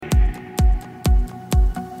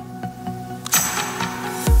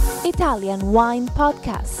Italian Wine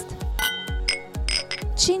Podcast.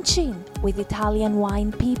 Chin Chin with Italian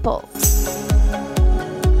wine people.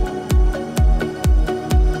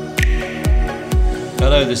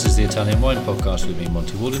 Hello, this is the Italian Wine Podcast with me,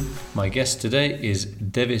 Monty Waldin. My guest today is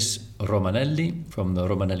Devis Romanelli from the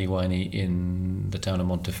Romanelli Winery in the town of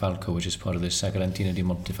Montefalco, which is part of the Sagrantino di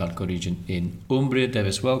Montefalco region in Umbria.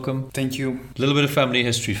 Devis, welcome. Thank you. A little bit of family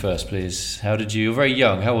history first, please. You're very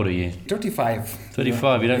young. How old are you? 35.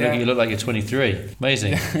 35. You look like you're 23.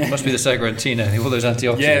 Amazing. It must be the Sagrantino, all those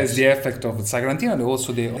antioxidants. Yes, the effect of Sagrantino and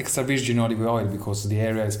also the extra virgin olive oil, because the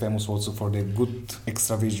area is famous also for the good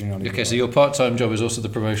extra virgin olive oil. Okay, so your part-time job is also the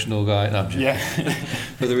promotional guy. No,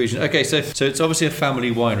 for the region. Okay, so it's obviously a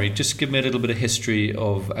family winery. Just give me a little bit of history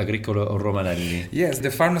of Grechetto and Romanelli. Yes, the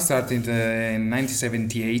farm started in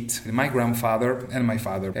 1978. My grandfather and my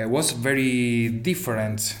father was very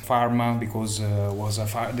different farm because was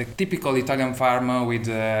the typical Italian farm with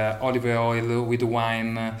olive oil, with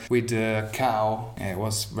wine, with cow. It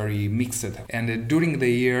was very mixed. And during the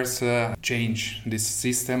years, changed this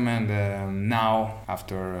system, and now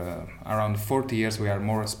after around 40 years, we are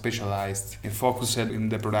more specialized and focused in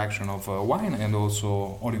the production of wine and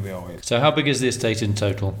also olive oil. So how big is the estate in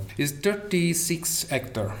total? It's 36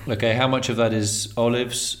 hectares. Okay, how much of that is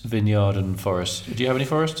olives, vineyard and forest? Do you have any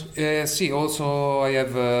forest? Also I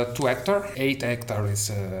have 2 hectares. 8 hectares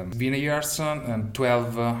is vineyards and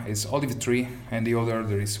 12 is olive tree, and the other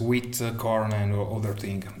there is wheat, corn and other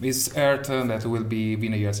thing. It's earth that will be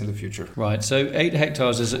vineyards in the future. Right, so 8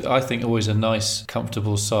 hectares is, I think, always a nice,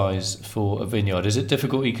 comfortable size for a vineyard. Is it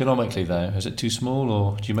difficult economically though? Is it too small,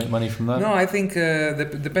 or do you make money from that? No, I think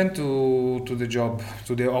depend to the job,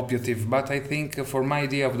 to the objective. But I think for my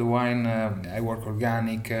idea of the wine, I work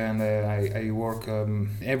organic, and I work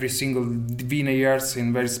every single vineyards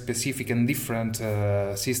in very specific and different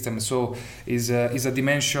system. So is a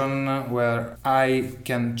dimension where I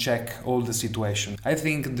can check all the situation. I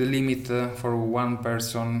think the limit for one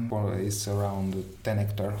person is around 10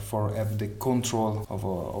 hectares for have the control of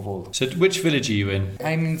all. So which village are you in?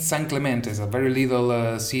 I'm in San Clemente. It's a very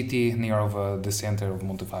little city near of the center of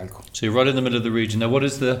Montefalco. So you're right in the middle of the region. Now, what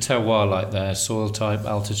is the terroir like there? Soil type,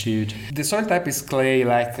 altitude? The soil type is clay,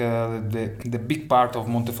 like the big part of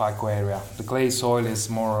Montefalco area. The clay soil is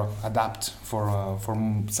more adapted for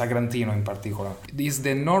Sagrantino in particular. It is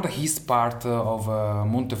the northeast part of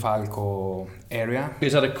Montefalco area.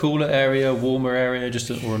 Is that a cooler area, warmer area,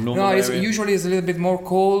 or a normal area? No, usually it's a little bit more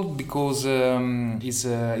cold because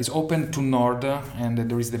it's open to north, and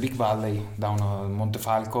there is the big valley down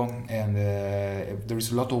Montefalco, and there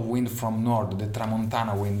is a lot of wind from north, the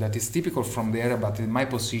Tramontana wind that is typical from the area, but in my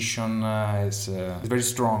position is very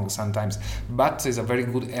strong sometimes. But it's a very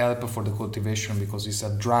good help for the cultivation because it's a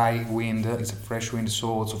dry wind, it's a fresh wind, so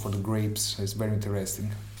also for the grapes it's very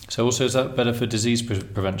interesting. So also, is that better for disease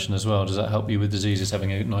prevention as well? Does that help you with diseases,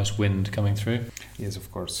 having a nice wind coming through? Yes,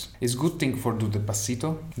 of course. It's a good thing for do the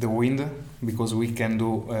passito, the wind, because we can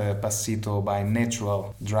do passito by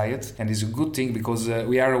natural dryet. And it's a good thing because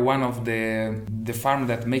we are one of the farm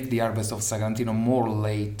that make the harvest of Sagrantino more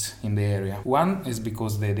late in the area. One is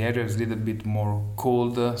because the area is a little bit more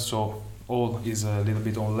cold, so all is a little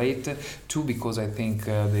bit on late. 2, because I think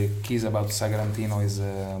the keys about Sagrantino is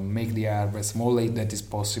make the harvest more late that is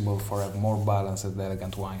possible for a more balanced and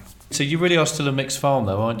elegant wine. So you really are still a mixed farm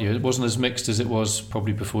though, aren't you? It wasn't as mixed as it was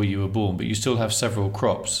probably before you were born, but you still have several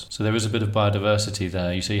crops. So there is a bit of biodiversity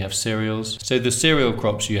there. You say you have cereals. So the cereal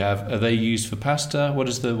crops you have, are they used for pasta? What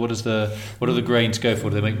do the grains go for?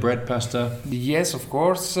 Do they make bread, pasta? Yes, of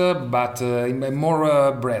course, but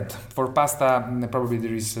more bread. For pasta, probably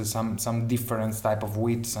there is some different type of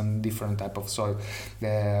wheat, some different type of soil.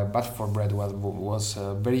 But for bread was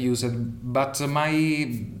very used. But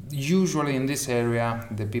usually in this area,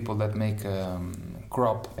 the people that make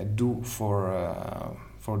crop do for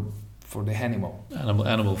the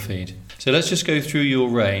animal feed. So let's just go through your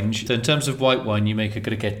range. So in terms of white wine, you make a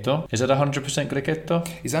Grechetto. Is that 100% Grechetto?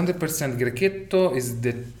 It's 100% Grechetto. Is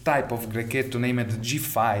the type of Grechetto named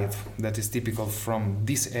G5 that is typical from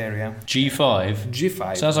this area. G5?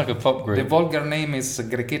 G5. Sounds like a pop group. The vulgar name is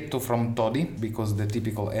Grechetto from Todi, because the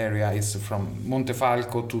typical area is from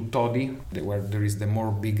Montefalco to Todi, where there is the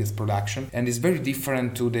more biggest production. And it's very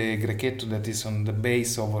different to the Grechetto that is on the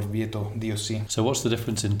base of Orvieto DOC. So what's the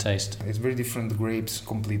difference in taste? It's very different grapes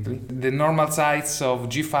completely. The normal size of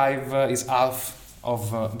G5 is half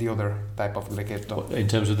of the other type of Grechetto. In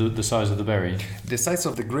terms of the size of the berry? The size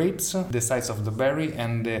of the grapes, the size of the berry,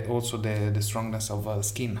 and also the strongness of the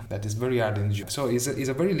skin. That is very hard in juice. So it's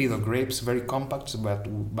a very little grapes, very compact,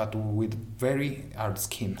 but with very hard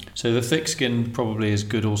skin. So the thick skin probably is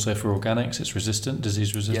good also for organics. It's resistant,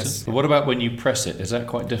 disease resistant. Yes. But what about when you press it? Is that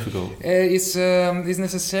quite difficult? It's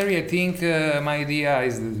necessary. I think my idea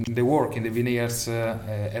is the work in the vineyards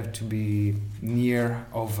have to be near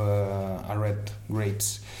of a red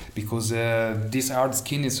grapes, because this hard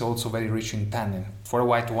skin is also very rich in tannin. For a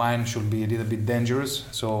white wine should be a little bit dangerous,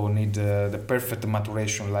 so need the perfect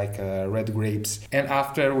maturation like red grapes. And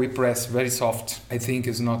after we press very soft, I think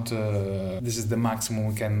is not this is the maximum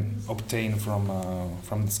we can obtain from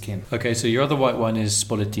the skin. Okay, so your other white wine is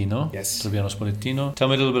Spoletino. Yes. Trebbiano Spoletino. Tell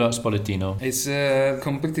me a little bit about Spoletino. It's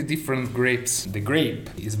completely different grapes. The grape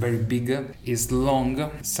is very big, is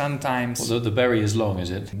long, sometimes... Well, the berry is long, is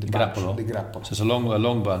it? The grappolo. The grappolo. So it's a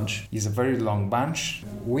long bunch. It's a very long bunch.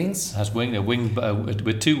 Wings. Has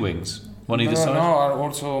with two wings. One either side? No,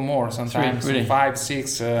 also more sometimes. Really? 5,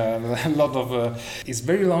 6, a lot of... it's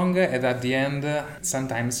very long, and at the end,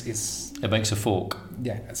 sometimes it's... It makes a fork.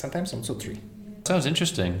 Yeah, sometimes also 3. Sounds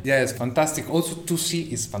interesting. Yeah, it's fantastic. Also to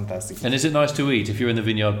see is fantastic. And is it nice to eat? If you're in the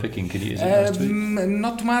vineyard picking, is it nice to eat?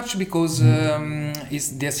 Not much, because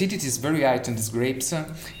the acidity is very high in these grapes,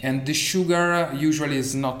 and the sugar usually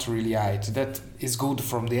is not really high. That is good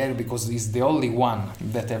from the area, because it's the only one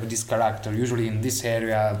that have this character. Usually in this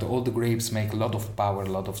area, all the grapes make a lot of power, a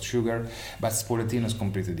lot of sugar, but Spoletino is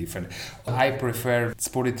completely different. I prefer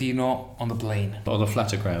Spoletino on the plain. On the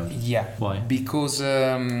flatter ground? Yeah. Why? Because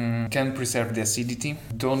can preserve the acidity,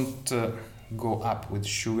 don't go up with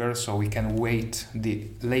sugar, so we can wait the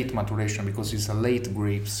late maturation, because it's a late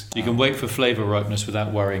grapes. You can wait for flavor ripeness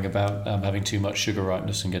without worrying about having too much sugar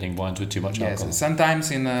ripeness and getting wines with too much alcohol. Yes,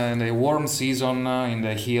 sometimes in the warm season in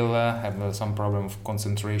the hill have some problem of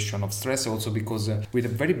concentration of stress, also because with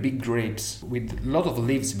very big grapes with a lot of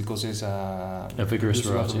leaves, because it's a vigorous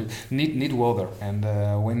variety, need water, and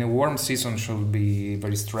when a warm season should be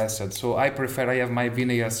very stressed. So I have my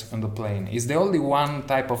vineyards on the plain. It's the only one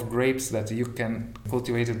type of grapes that you can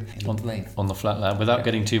cultivate it in the plain. On the flat land, without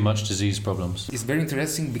getting too much disease problems. It's very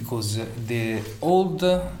interesting, because the old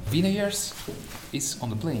vineyards is on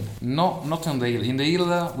the plain. No, not on the hill. In the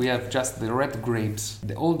hill we have just the red grapes.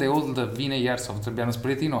 The old vineyards of Trebbiano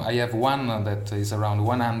Spoletino, I have one that is around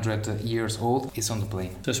 100 years old, is on the plain.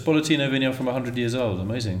 So Spoletino vineyard from 100 years old,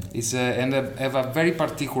 amazing. It's and have a very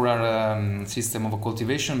particular system of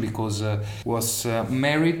cultivation, because was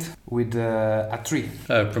married with a tree.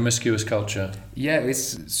 Promiscuous culture. Yeah,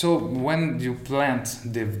 it's so when you plant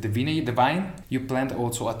the vine, you plant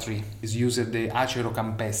also a tree. It's used the acero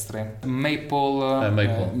campestre, maple.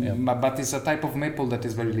 Yeah. But it's a type of maple that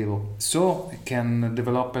is very little, so it can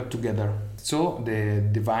develop it together. So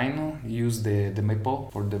the vine use the maple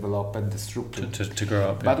for develop the structure to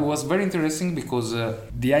grow up. But it was very interesting, because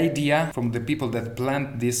the idea from the people that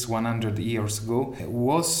plant this 100 years ago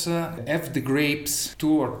was have the grapes 2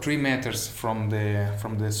 or 3 meters from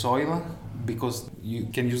the soil, because you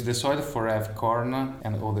can use the soil for have corn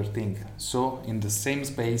and other thing. So in the same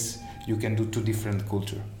space you can do 2 different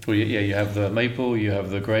culture. Well, yeah, you have the maple, you have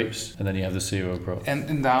the grapes, and then you have the cereal crop.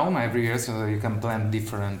 And down every year, so you can plant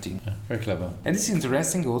different things. Yeah, very clever. And it's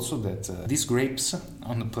interesting also that these grapes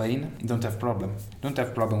on the plain don't have problem. Don't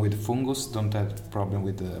have problem with fungus, don't have problem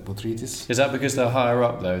with botrytis. Is that because they're higher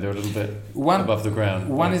up though? They're a little bit above the ground?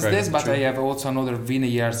 One is this, but I have also another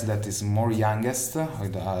vineyards that is more youngest,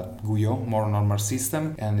 with a Guyot, more normal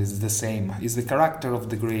system, and it's the same. It's the character of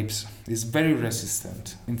the grapes. It's very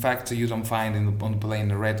resistant. In fact, you don't find on the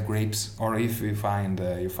plain red grapes, or if you find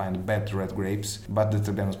bad red grapes, but the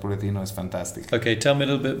Trebbiano Spoletino is fantastic. Okay, tell me a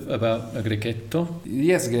little bit about a Grechetto.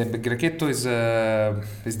 Yes, Grechetto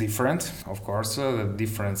is different, of course,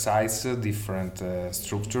 different size, different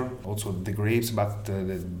structure, also the grapes, but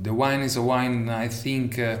the wine is a wine, I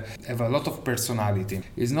think, have a lot of personality.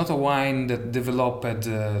 It's not a wine that developed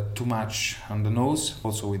too much on the nose,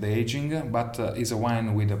 also with the aging, but is a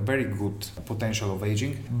wine with a very good potential of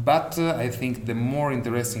aging. But I think the more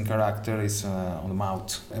interesting character is on the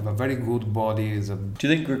mouth. Have a very good body. Do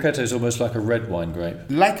you think Grechetto is almost like a red wine grape?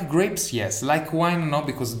 Like grapes, yes. Like wine, no,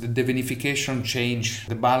 because the vinification change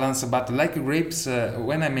the balance. But like grapes,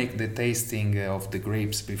 when I make the tasting of the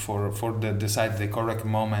grapes before for decide the correct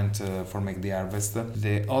moment for make the harvest,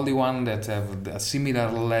 the only one that have a similar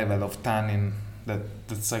level of tannin that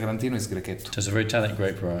Sagrantino is Grechetto. So it's a very tannic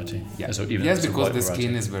grape variety. Yeah. Yes, because the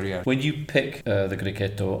skin is very hard. When you pick the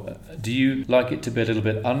Grechetto, do you like it to be a little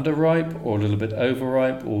bit underripe or a little bit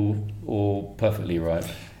overripe or perfectly ripe?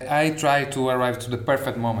 I try to arrive to the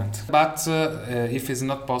perfect moment, but if it's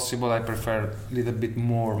not possible, I prefer a little bit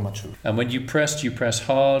more mature. And when you press, do you press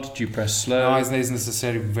hard? Do you press slow? No, it's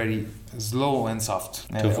necessary very slow and soft.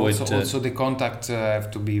 To avoid also the contact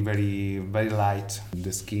have to be very very light.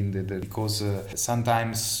 The skin, because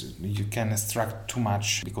sometimes you can extract too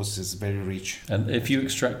much because it's very rich. And if you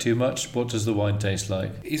extract too much, what does the wine taste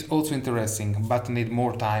like? It's also interesting, but need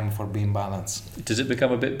more time for being balanced. Does it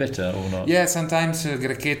become a bit bitter or not? Yeah, sometimes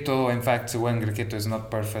Grechetto, in fact, when Grechetto is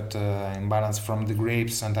not perfect in balance from the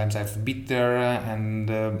grapes, sometimes I have bitter and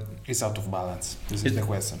it's out of balance. This is the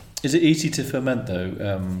question. Is it easy to ferment though,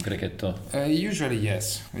 Grechetto? Usually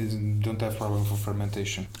yes, we don't have problem for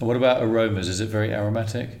fermentation. And what about aromas? Is it very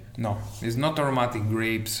aromatic? No, it's not aromatic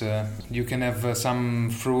grapes. You can have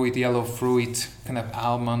some fruit, yellow fruit, you can have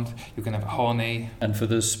almond, you can have honey. And for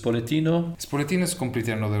the Spoletino? Spoletino is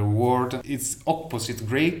completely another word. It's opposite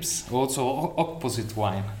grapes, also opposite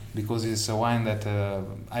wine, because it's a wine that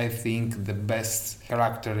I think the best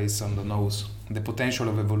character is on the nose. The potential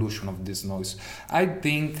of evolution of this nose. I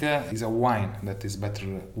think is a wine that is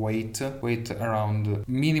better wait around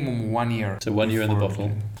minimum 1 year. So 1 year in the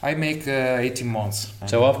bottle? I make 18 months.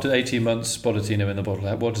 So after 18 months Spoletino in the bottle,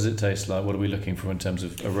 what does it taste like? What are we looking for in terms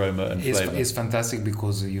of aroma and flavour? It's fantastic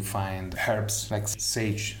because you find herbs like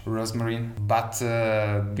sage, rosemary, but...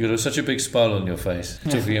 You've got such a big smile on your face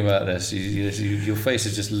talking about this. Your face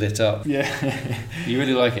is just lit up. Yeah. You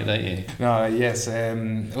really like it, don't you? No, yes.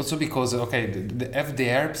 Also because, have the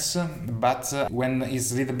herbs, but when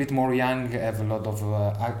it's a little bit more young, have a lot of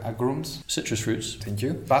agrumes. Citrus fruits. Thank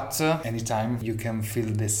you. But anytime you can feel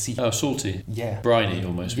the sea. Oh, salty. Yeah. Briny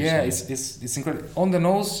almost. Yeah, it's incredible on the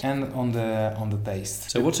nose and on the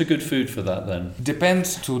taste. So what's a good food for that then?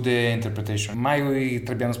 Depends to the interpretation. My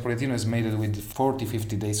Trebbiano Spoletino is made with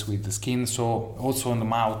 40-50 days with the skin, so also on the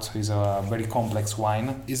mouth is a very complex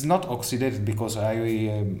wine. It's not oxidated because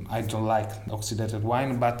I don't like oxidated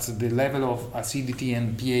wine, but the level of acidity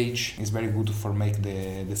and pH is very good for make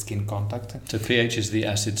the skin contact. So pH is the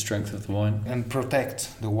acid strength of the wine, and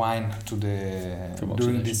protect the wine to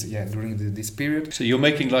during this period. So you're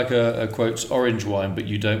making like a quotes orange wine, but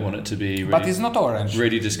you don't want it to be. Really, but it's not orange.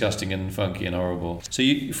 Really disgusting and funky and horrible. So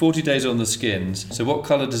 40 days on the skins. So what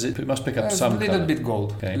color does it? It must pick up some. A little bit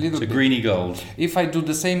gold. Okay. Little so bit. Greeny gold. If I do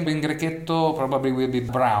the same in Grechetto, probably will be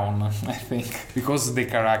brown. I think because the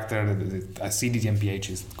character, the acidity and pH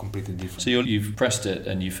is completely different. So you've pressed it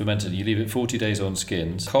and you fermented. You leave it 40 days on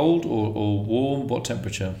skins. Cold or warm? What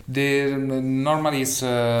temperature? The normally is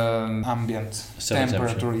ambient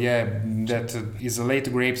temperature. Yeah, that is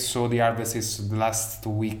late grapes, so the harvest is the last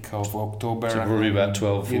week of October. So probably about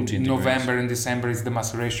 12, 14 degrees. November and December is the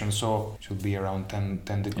maceration, so it should be around 10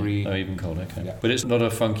 degrees. Oh, even cold. Okay. Yeah. But it's not a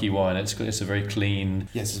funky wine. It's a very clean.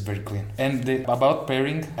 Yes, it's very clean. And about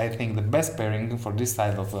pairing, I think the best pairing for this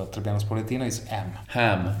style of Trebbiano Spoletino is ham.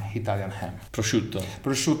 Ham. Italian ham. Prosciutto.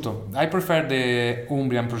 Prosciutto. I prefer the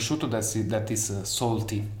Umbrian prosciutto that is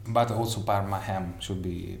salty, but also Parma ham should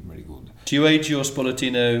be very good. Do you age your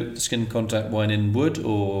Spoletino skin contact wine in wood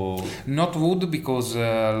or? Not wood, because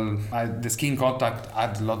the skin contact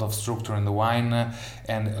adds a lot of structure in the wine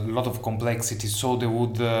and a lot of complexity. So the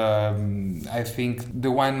wood, I think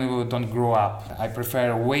the wine don't grow up. I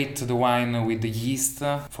prefer wait the wine with the yeast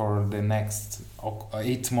for the next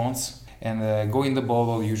 8 months. And go in the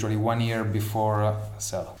bottle usually 1 year before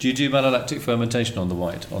sell. Do you do malolactic fermentation on the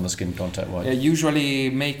white, on the skin contact white?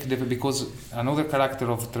 Usually because another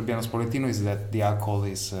character of Trebbiano Spoletino is that the alcohol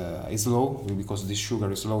is low, because the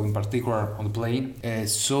sugar is low, in particular on the plain.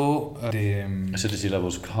 So the acidity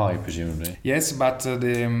levels high, presumably. Yes, but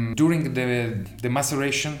during the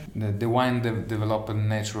maceration, the wine develop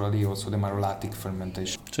naturally also the malolactic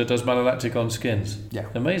fermentation. So it does malolactic on skins? Yeah.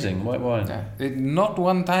 Amazing, white wine. Yeah. Not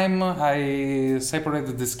one time I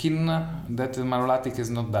separated the skin that malolactic is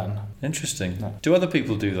not done. Interesting. Yeah. Do other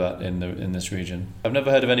people do that in this region? I've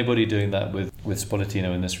never heard of anybody doing that with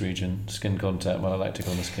Spoletino in this region. Skin contact, malolactic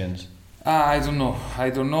on the skins. I don't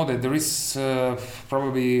know that there is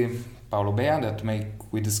probably Paolo Bea that make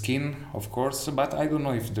with the skin, of course, but I don't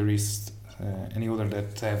know if there is any other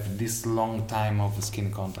that have this long time of skin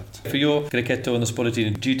contact. For your Grechetto and the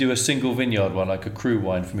Spoletino, do you do a single vineyard one, like a cru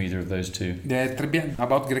wine from either of those two?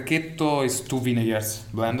 About Grechetto is 2 vineyards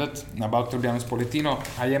blended. About Trebbiano Spoletino,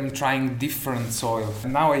 I am trying different soil.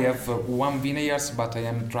 Now I have 1 vineyard, but I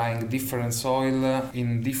am trying different soil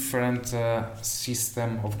in different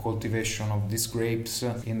system of cultivation of these grapes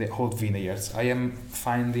in the old vineyards. I am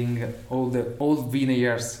finding all the old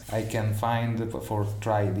vineyards I can find for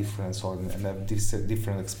try different soil. and have this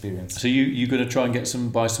different experience. So you're going to try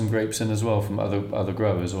and buy some grapes in as well from other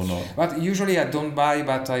growers or not? But usually I don't buy,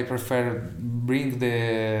 but I prefer bring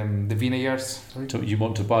the vineyards. You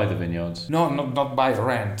want to buy the vineyards? No, not buy,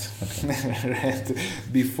 rent. Okay. Rent.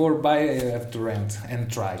 Before buy, I have to rent and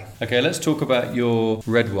try. Okay, let's talk about your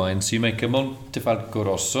red wine. So you make a Montefalco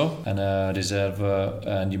Rosso and a Riserva,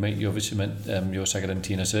 and you obviously meant your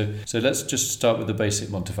Sagrantino. So let's just start with the basic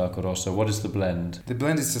Montefalco Rosso. What is the blend? The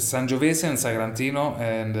blend is Sangiovese and Sagrantino,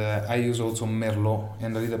 and I use also Merlot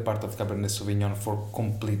and a little part of Cabernet Sauvignon for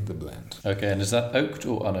complete the blend. Okay, and is that oaked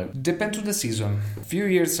or unoaked? Depends on the season. A few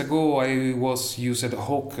years ago I was used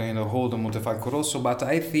oak in the whole Montefalco Rosso, but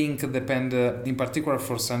I think depend in particular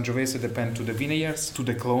for Sangiovese depend to the vineyards, to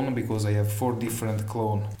the clone, because I have 4 different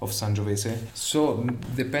clone of Sangiovese. So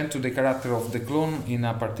depend to the character of the clone in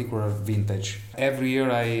a particular vintage. Every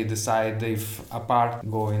year I decide if a part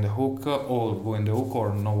go in the oak, all go in the oak,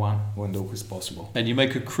 or no one go in the oak is possible. And you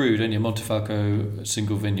make a cru, don't you? Montefalco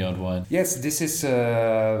single vineyard wine. Yes, this is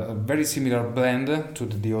a very similar blend to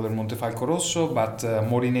the other Montefalco Rosso, but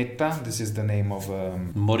Molinetta, this is the name of...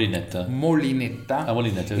 Molinetta.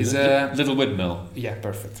 Molinetta is a little windmill. Yeah,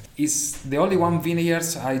 perfect. It's the only one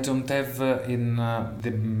vineyards I don't have in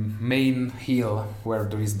the main hill where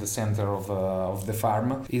there is the center of the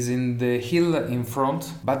farm. Is in the hill in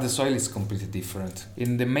front, but the soil is completely different.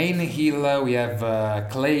 In the main hill we have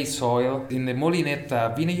clay soil. In the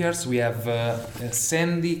Molinetta vineyards we have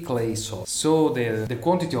sandy clay soil. So the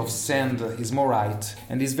quantity of sand is more right,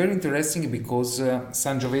 and it's very interesting because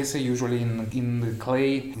Sangiovese usually in the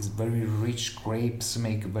clay is very rich grapes,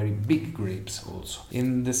 make very big grapes also.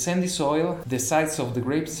 In the sandy soil, the size of the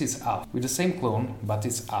grapes is half, with the same clone, but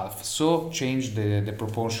it's half. So change the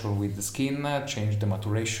proportion with the skin, change the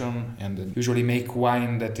maturation, and usually make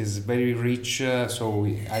wine that is very rich. So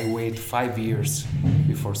I wait 5 years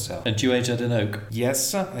before sell. And do you age that in oak?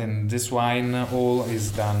 Yes, and this wine all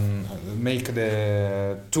is done. Make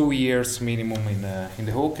the 2 years minimum in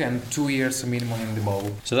the oak and 2 years minimum in the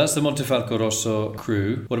bottle. So that's the Montefalco Rosso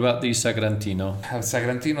cru. What about the Sagrantino?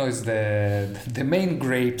 Sagrantino is the main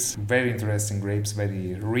grapes. Very interesting grapes,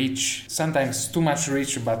 very rich. Sometimes too much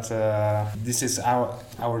rich, but this is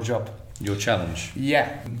our job. Your challenge?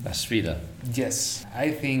 Yeah. La sfida. Yes,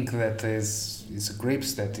 I think that is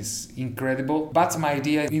grapes that is incredible. But my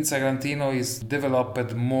idea in Sagrantino is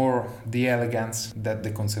developed more the elegance than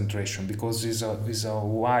the concentration, because it's a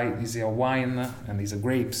wine and it's a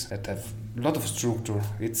grapes that have a lot of structure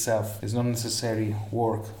itself. It's not necessary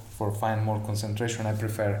work for find more concentration. I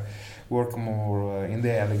prefer work more in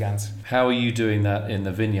the elegance. How are you doing that in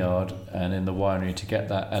the vineyard and in the winery to get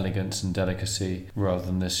that elegance and delicacy rather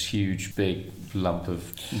than this huge big lump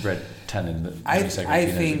of red tannin that I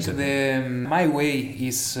think my way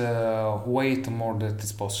is wait more that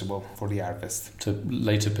is possible for the harvest. To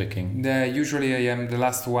later picking? Usually I am the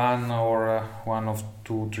last one or one of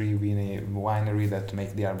 2-3 winery that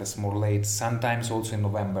make the harvest more late, sometimes also in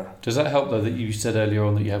November. Does that help though that you said earlier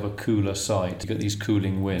on that you have a cooler site? You get these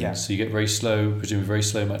cooling winds, yeah. So you get presumably very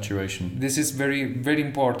slow maturation. This is very, very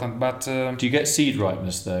important, but... do you get seed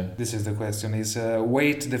ripeness though? This is the question, is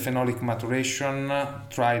wait the phenolic maturation,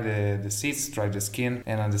 try the seeds, try the skin,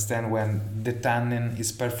 and understand when the tannin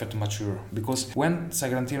is perfect mature. Because when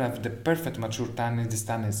Sagrantino have the perfect mature tannin, this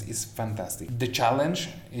tannin is fantastic. The challenge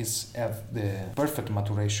is have the perfect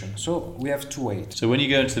maturation. So we have to wait. So when you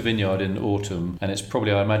go into the vineyard in autumn, and it's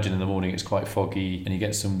probably, I imagine in the morning it's quite foggy and you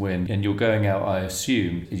get some wind, and you're going out, I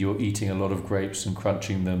assume, you're eating a lot of grapes and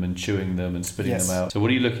crunching them and chewing them and spitting yes. them out. So what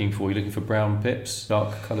are you looking for? You're looking for brown pips,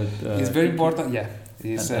 dark coloured... it's very important, yeah.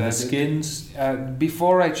 And the skins?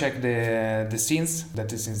 Before I check the skins,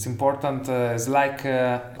 that is important, it's like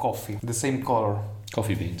coffee, the same color.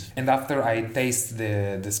 Coffee beans. And after I taste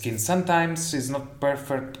the skin, sometimes it's not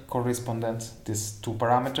perfect correspondence, these 2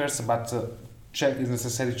 parameters, but it's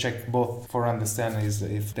necessary check both for understand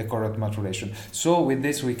if the correct maturation. So with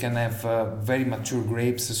this we can have very mature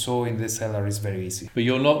grapes, so in the cellar is very easy. But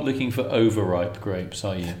you're not looking for overripe grapes,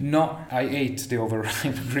 are you? No, I hate the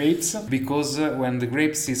overripe grapes, because when the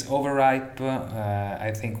grapes is overripe,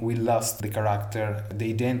 I think we lost the character, the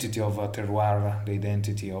identity of a terroir, the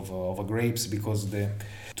identity of a grapes, because the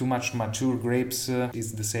too much mature grapes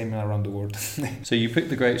is the same around the world. So you pick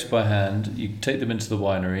the grapes by hand, you take them into the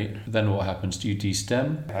winery, then what happens? Do you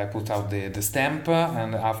de-stem? I put out the stamp,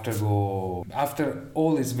 and after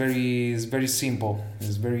all is very simple.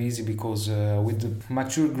 It's very easy, because with the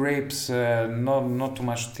mature grapes not too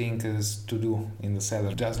much things to do in the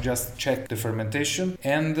cellar. Just check the fermentation,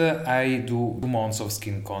 and I do 2 months of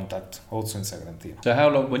skin contact also in Sagrantino. So how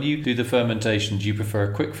long, when you do the fermentation, do you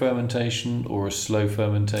prefer a quick fermentation or a slow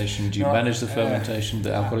fermentation? fermentation? Do you manage the fermentation,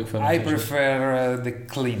 the alcoholic fermentation? I prefer the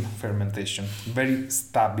clean fermentation, very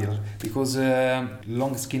stable, because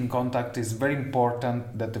long skin contact is very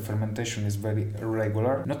important, that the fermentation is very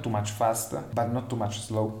regular, not too much fast, but not too much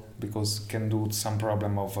slow, because can do some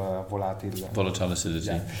problem of volatile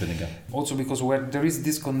acidity, vinegar. Also because where there is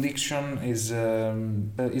this condition is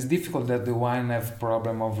difficult that the wine have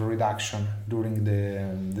problem of reduction during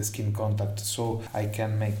the skin contact. So I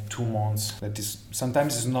can make 2 months. That is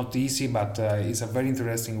sometimes it's not easy, but it's a very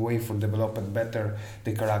interesting way for developing better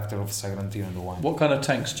the character of Sagrantino in the wine. What kind of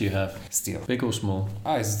tanks do you have? Steel. Big or small?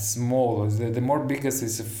 It's small. The more biggest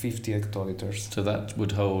is 50 hectoliters. So that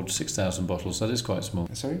would hold 6,000 bottles. That is quite small.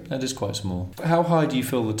 Sorry? That is quite small. How high do you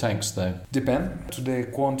fill the tanks though? Depend to the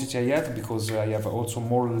quantity I have, because I have also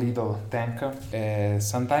more little tank.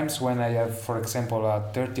 Sometimes when I have, for example, a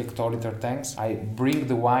 30 hectoliter tanks, I bring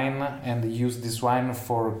the wine and use this wine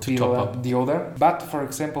for to top up the other. But for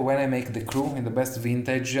example, when I make the cru in the best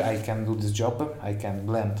vintage, I can do this job. I can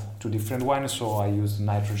blend 2 different wines, so I use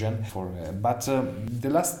nitrogen for. But the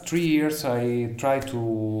last 3 years, I try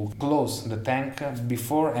to close the tank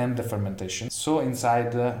before and the fermentation. So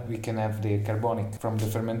inside we can have the carbonic from the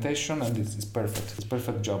fermentation, and it's perfect. It's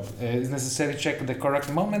perfect job. It's necessary to check the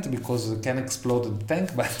correct moment, because it can explode the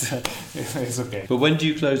tank, but it's okay. But when do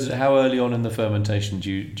you close it? How early on in the fermentation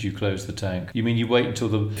do you close the tank? You mean you wait until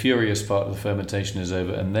the furious part of the fermentation is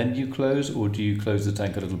over and then you close, or do you close the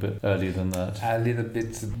tank a little bit earlier than that? A little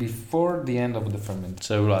bit before the end of the fermentation.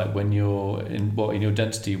 So like when you're in your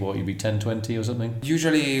density, you'd be 10-20 or something?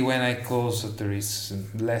 Usually when I close, there is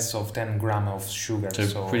less of 10 grams of sugar.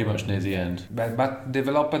 So pretty much near the end. But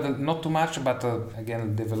developed not too much, but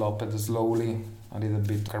again developed slowly. A little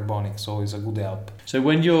bit carbonic, so it's a good help. So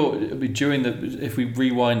when if we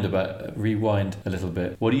rewind a little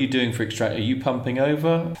bit, what are you doing for extract? Are you pumping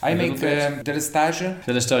over? I make délestage.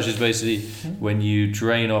 Délestage is basically when you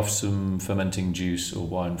drain off some fermenting juice or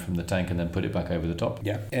wine from the tank and then put it back over the top.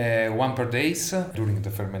 Yeah, 1 per day during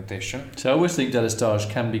the fermentation. So I always think délestage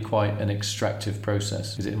can be quite an extractive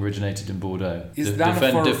process, because it originated in Bordeaux.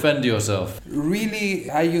 Defend yourself.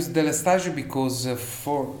 Really, I use délestage because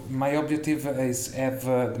for my objective is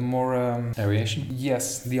have more aeration.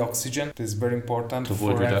 Yes, the oxygen is very important to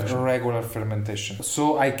avoid for regular fermentation.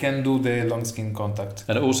 So I can do the long skin contact.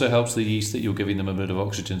 And it also helps the yeast that you're giving them a bit of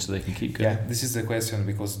oxygen so they can keep going. Yeah, this is the question,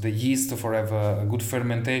 because the yeast for have a good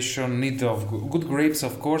fermentation need of good grapes,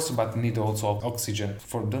 of course, but need also oxygen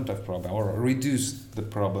for don't have problem or reduce the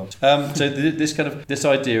problem. So this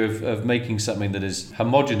idea of making something that is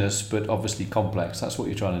homogeneous but obviously complex, that's what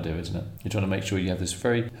you're trying to do, isn't it? You're trying to make sure you have this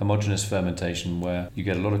very homogeneous fermentation where you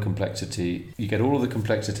get a lot of complexity. You get all of the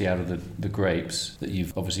complexity out of the grapes that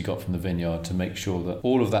you've obviously got from the vineyard, to make sure that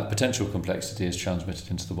all of that potential complexity is transmitted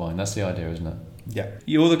into the wine. That's the idea, isn't it? Yeah.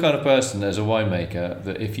 You're the kind of person as a winemaker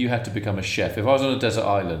that if you had to become a chef, if I was on a desert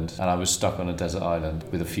island and I was stuck on a desert island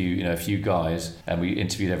with a few guys, and we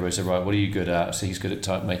interviewed everyone, said, right, what are you good at? So he's good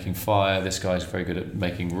at making fire. This guy's very good at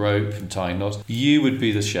making rope and tying knots. You would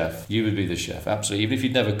be the chef. Absolutely. Even if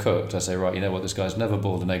you'd never cooked, I say, right, you know what? This guy's never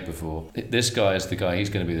boiled an egg before. This guy is the guy. He's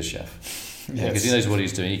going to be the chef. Yeah, because he knows what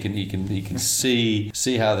he's doing. He can see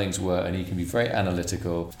how things work, and he can be very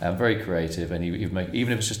analytical and very creative. And he'd make,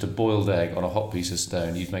 even if it's just a boiled egg on a hot piece of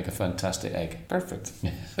stone, you'd make a fantastic egg. Perfect.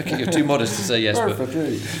 Okay, you're too modest to say yes. Perfect.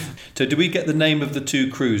 Really. So, do we get the name of the 2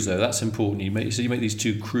 crus though? That's important. You make these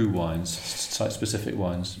 2 cru wines, site-specific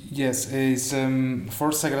wines. Yes, it's for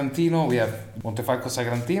Sagrantino we have Montefalco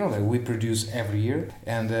Sagrantino that we produce every year,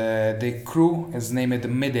 and the cru is named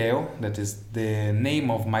Medeo. That is the name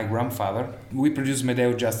of my grandfather. We produce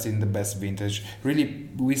Medeo just in the best vintage. Really,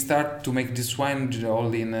 we start to make this wine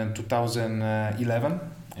only in 2011.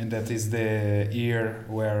 And that is the year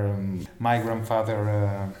where my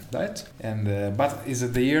grandfather died, and but is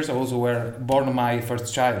the years also where born my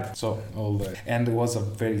first child. So and it was a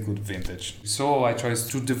very good vintage. So I chose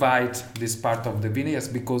to divide this part of the vineyards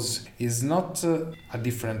because it's not a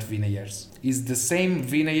different vineyards. It's the same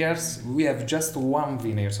vineyards. We have just one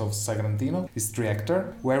vineyard of Sagrantino. It's 3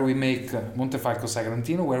 hectares, where we make Montefalco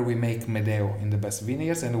Sagrantino, where we make Medeo in the best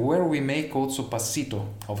vineyards, and where we make also Passito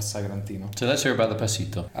of Sagrantino. So let's hear about the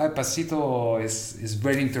Passito. Passito is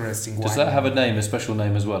very interesting wine. Does that have a name, a special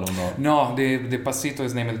name as well, or not? No, the Passito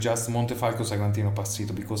is named just Montefalco Sagrantino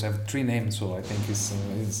Passito because I have 3 names, so I think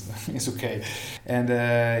it's okay. And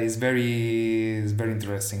it's very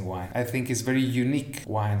interesting wine. I think it's very unique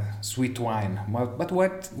wine, sweet wine. But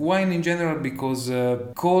what wine in general, because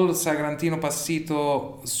called Sagrantino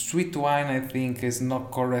Passito sweet wine, I think is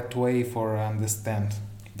not correct way for understand.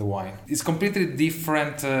 the wine. It's completely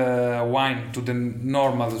different wine to the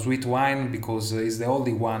normal sweet wine because it's the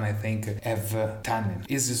only one I think have tannin.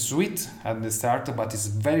 It's sweet at the start, but it's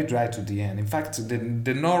very dry to the end. In fact,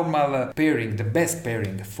 the normal pairing, the best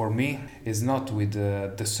pairing for me is not with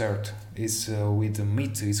dessert. It's with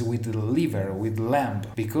meat, it's with liver, with lamb,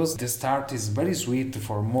 because the start is very sweet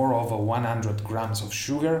for more of 100 grams of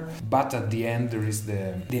sugar, but at the end there is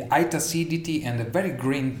the high acidity and the very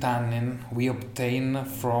green tannin we obtain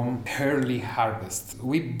from early harvest.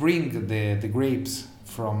 We bring the grapes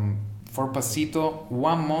for Passito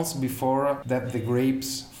 1 month before that the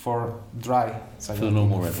grapes for dry for the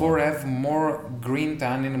normal red for wine. have more green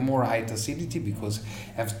tannin, more high acidity, because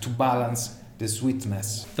have to balance the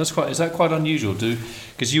sweetness. Is that quite unusual?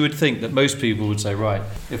 Because you would think that most people would say, right,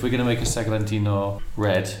 if we're going to make a Sagrantino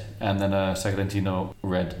red and then a Sagrantino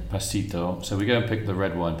red Passito, so we go and pick the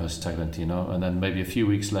red wine Sagrantino, and then maybe a few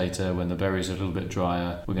weeks later when the berries are a little bit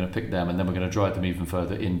drier, we're going to pick them and then we're going to dry them even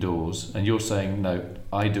further indoors. And you're saying, no,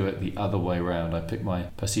 I do it the other way around. I pick my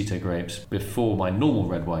Passito grapes before my normal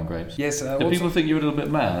red wine grapes. Yes. Do people think you're a little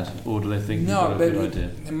bit mad, or do they think you've got a good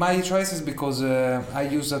idea? My choice is because I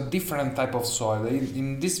use a different type of soil.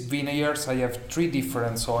 In these vineyards I have 3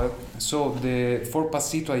 different soil. So for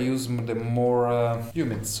Passito I use the more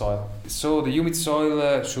humid soil. So the humid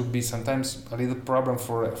soil should be sometimes a little problem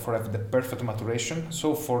for have the perfect maturation.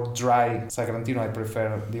 So for dry Sagrantino I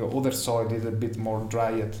prefer the other soil a little bit more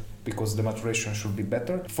dried, because the maturation should be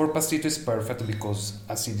better. For Passito is perfect because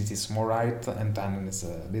acidity is more high and tannin is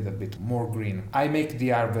a little bit more green. I make the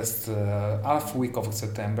harvest half week of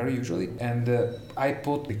September usually, and I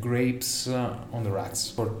put the grapes on the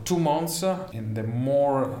racks for 2 months in the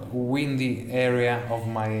more windy area of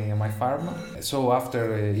my farm. So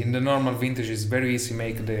after in the normal vintage it's very easy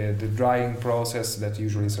make the drying process that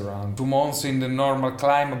usually is around 2 months in the normal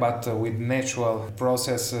climate, but with natural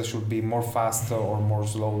process should be more fast or more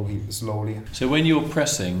slowly. So when you're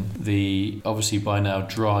pressing the obviously by now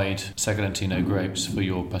dried Sagrantino grapes for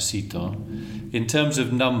your Passito, in terms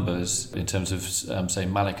of numbers, in terms of say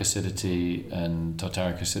malic acidity and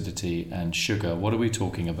tartaric acidity and sugar, what are we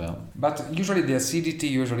talking about? But usually the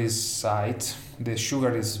acidity is high, the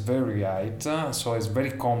sugar is very high, so it's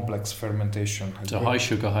very complex fermentation. So high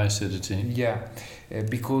sugar, high acidity. Yeah,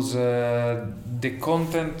 because the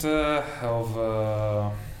content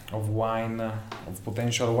of wine, of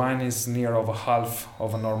potential wine, is near of a half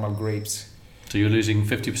of a normal grapes. So you're losing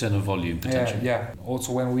 50% of volume potentially. Yeah.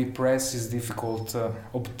 Also, when we press, it's difficult to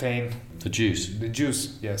obtain the juice. The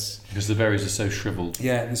juice, yes. Because the berries are so shriveled.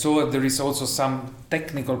 Yeah. So there is also some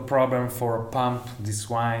technical problem for pump this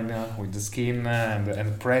wine with the skin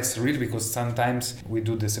and press, really, because sometimes we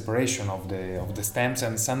do the separation of the stems,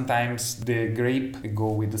 and sometimes the grape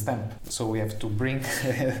go with the stem. So we have to bring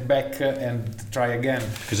back and try again.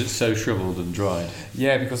 Because it's so shriveled and dried.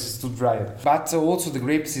 Yeah, because it's too dry. But also the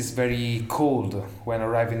grapes is very cold when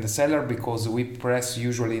arrive in the cellar, because we press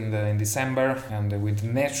usually in December, and with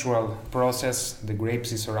natural process the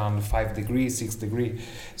grapes is around 5 degrees, 6 degrees.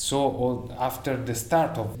 So after the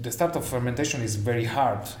start of fermentation is very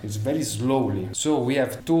hard. It's very slowly. So we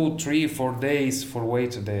have 2, 3, 4 days for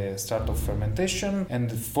wait the start of fermentation,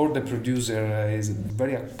 and for the producer is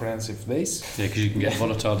very expensive days. Yeah, because you can get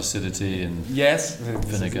volatile acidity and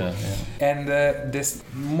vinegar. Yeah. And this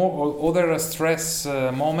other stress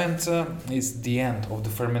moment is the end of the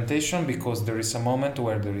fermentation, because there is a moment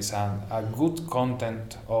where there is a good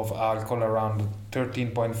content of alcohol around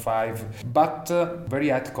 13.5, but very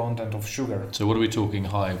high content of sugar. So what are we talking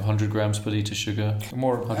high? 100 grams per litre sugar?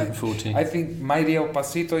 More. 140? I think my idea of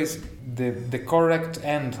Passito is the correct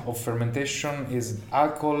end of fermentation is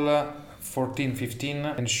alcohol 14, 15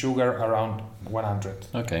 and sugar around 100.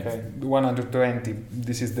 Okay. 120.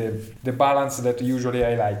 This is the balance that usually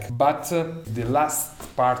I like. But the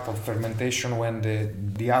last part of fermentation, when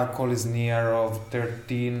the alcohol is near of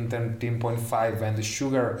 13.5 and the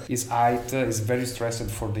sugar is high, is very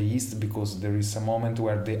stressed for the yeast, because there is a moment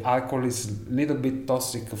where the alcohol is a little bit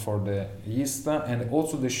toxic for the yeast, and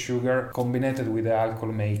also the sugar combined with the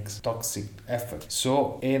alcohol makes toxic effect.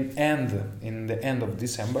 So in the end of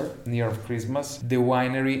December, near of Christmas, the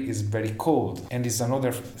winery is very cold, and it's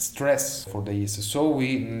another stress for the yeast. So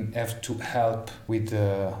we have to help with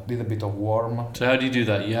a little bit of warm. So how do you do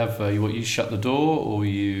that? You have you shut the door, or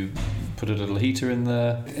you put a little heater in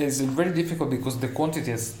there? It's very difficult because the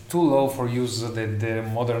quantity is too low for use the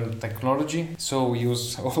modern technology. So we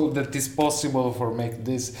use all that is possible for make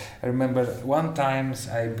this. I remember one time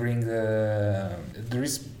I bring there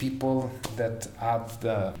is people that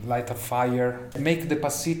light a fire, make the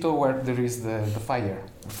Passito where there is the fire.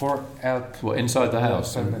 For help. Well, inside the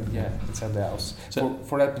house? Yeah, inside the house. So,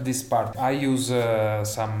 for help this part, I use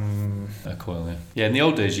some... A coil, yeah. Yeah, in the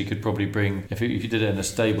old days you could probably bring, if you did it in a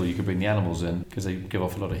stable, you could bring the animals in because they give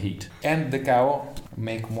off a lot of heat. And the cow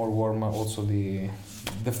make more warm also the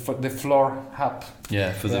floor up.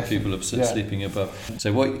 Yeah, for the people sleeping above.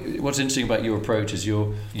 So what's interesting about your approach is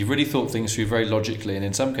you've really thought things through very logically, and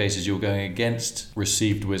in some cases you're going against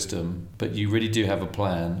received wisdom, but you really do have a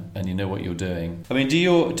plan and you know what you're doing. I mean,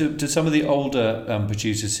 do some of the older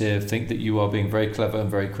producers here think that you are being very clever and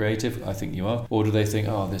very creative? I think you are. Or do they think,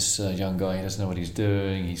 oh, this young guy, he doesn't know what he's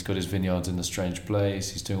doing, he's got his vineyards in a strange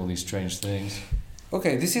place, he's doing all these strange things?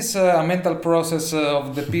 Okay, this is a mental process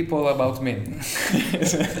of the people about me.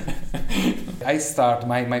 I start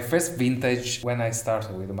my first vintage. When I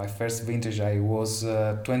started with my first vintage, I was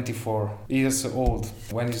 24 years old.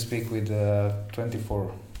 When you speak with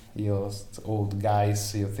 24 years old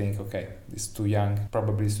guys, you think, okay, it's too young,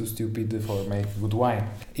 probably too stupid for make good wine.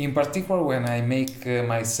 In particular, when I make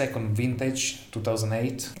my second vintage,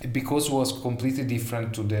 2008, because it was completely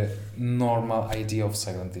different to the normal idea of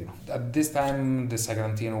Sagrantino. At this time, the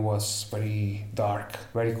Sagrantino was very dark,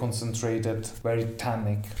 very concentrated, very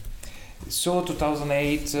tannic. So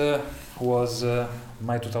 2008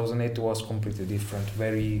 my 2008 was completely different,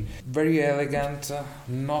 very, very elegant,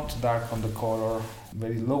 not dark on the color,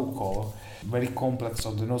 very low color, very complex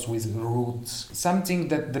on the nose with roots, something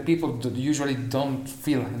that the people usually don't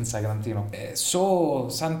feel in Sagrantino. So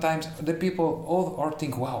sometimes the people all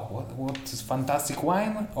think, wow, what is fantastic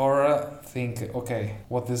wine, or think, okay,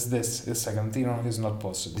 what is this? Is Sagrantino? Is not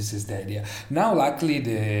possible. This is the idea. Now, luckily,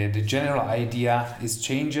 the general idea is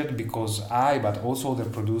changed because but also the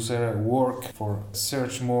producer work for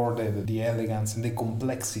search more the elegance and the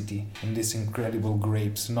complexity in these incredible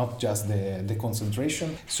grapes, not just the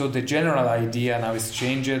concentration. So the general idea now is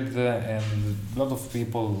changed, and a lot of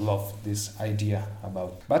people love this idea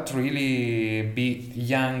about. But really, be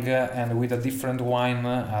young and with a different wine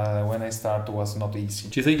when I start was not easy.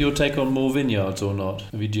 Do you think you'll take on more vineyards or not?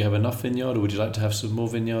 Do you have enough vineyard, or would you like to have some more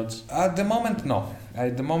vineyards? At the moment, no.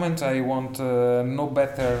 At the moment, I want know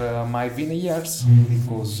better my vineyards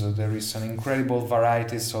because there is an incredible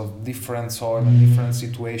varieties of different soil and different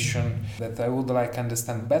situation that I would like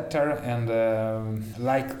understand better, and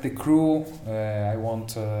like the crew, I want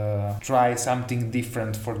to try something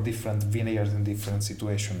different for different vineyards in different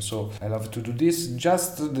situations. So I love to do this.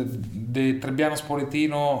 Just the Trebbiano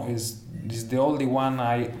Spoletino is the only one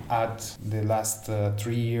I had the last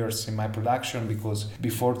 3 years in my production, because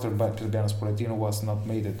before Trebbiano Spoletino was not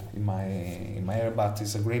made it in my area, but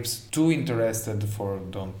it's a grapes too interested for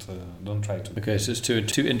don't try to. Okay, so it's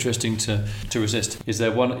too interesting to resist. Is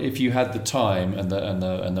there one, if you had the time and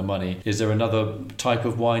the money, is there another type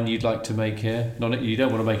of wine you'd like to make here? You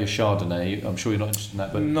don't want to make a Chardonnay. I'm sure you're not interested in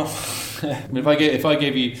that, but no. I mean, if I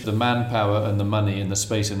gave you the manpower and the money and the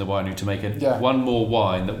space in the winery to make one more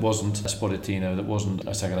wine that wasn't a Spoletino, that wasn't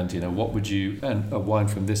a Sagrantino, what would you, and a wine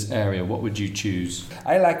from this area, what would you choose?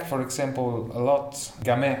 I like, for example, a lot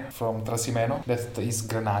Gamay from Trasimeno. That is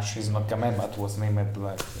Grenache, is not Gamay, but was named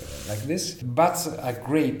like this. But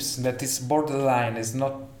grapes that is borderline, is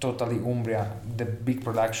not totally Umbria. The big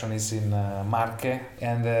production is in Marche,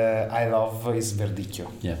 and I love is Verdicchio.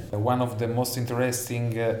 Yeah. One of the most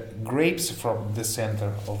interesting grapes from the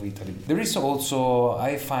center of Italy. There is also,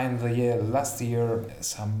 I find last year,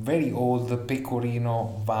 some very old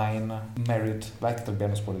Pecorino vine married, like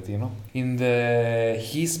Trebbiano Spoletino, in the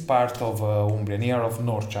east part of Umbria, near of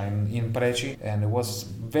Norcia, in Preci, and it was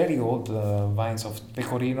very old vines of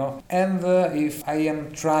Pecorino. And if I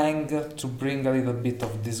am trying to bring a little bit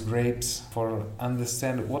of these grapes for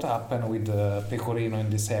understand what happened with the Pecorino in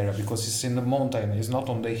this area, because it's in the mountain, it's not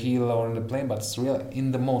on the hill or in the plain, but it's really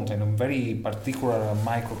in the mountain, a very particular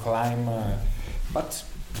microclimate, but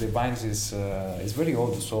the vines is very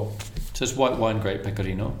old, so it's white wine grape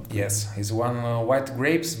Pecorino. Yes, it's one white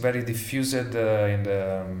grapes, very diffused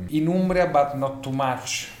in Umbria, but not too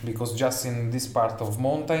much, because just in this part of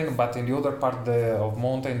mountain. But in the other part of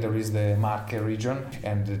mountain there is the Marche region,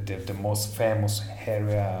 and the most famous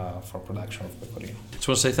area for production of Pecorino.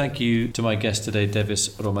 So I want to say thank you to my guest today, Devis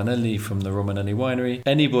Romanelli from the Romanelli Winery.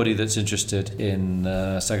 Anybody that's interested in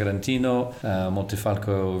Sagrantino,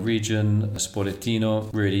 Montefalco region,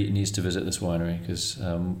 Spoletino, really needs to visit this winery, because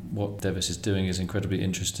what Devis is doing is incredibly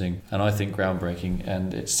interesting and I think groundbreaking,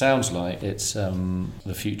 and it sounds like it's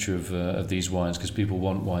the future of these wines, because people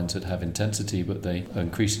want wines that have intensity, but they are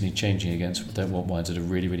increasingly changing don't want wines that are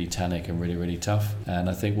really, really tannic and really, really tough. And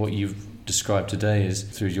I think what you've described today is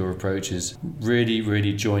through your approach is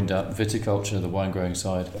really joined up viticulture, the wine growing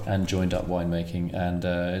side, and joined up winemaking. And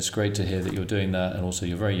it's great to hear that you're doing that, and also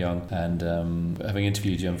you're very young. And having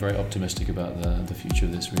interviewed you, I'm very optimistic about the future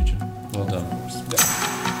of this region. Well done.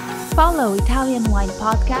 Follow Italian Wine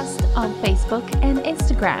Podcast on Facebook and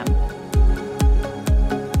Instagram.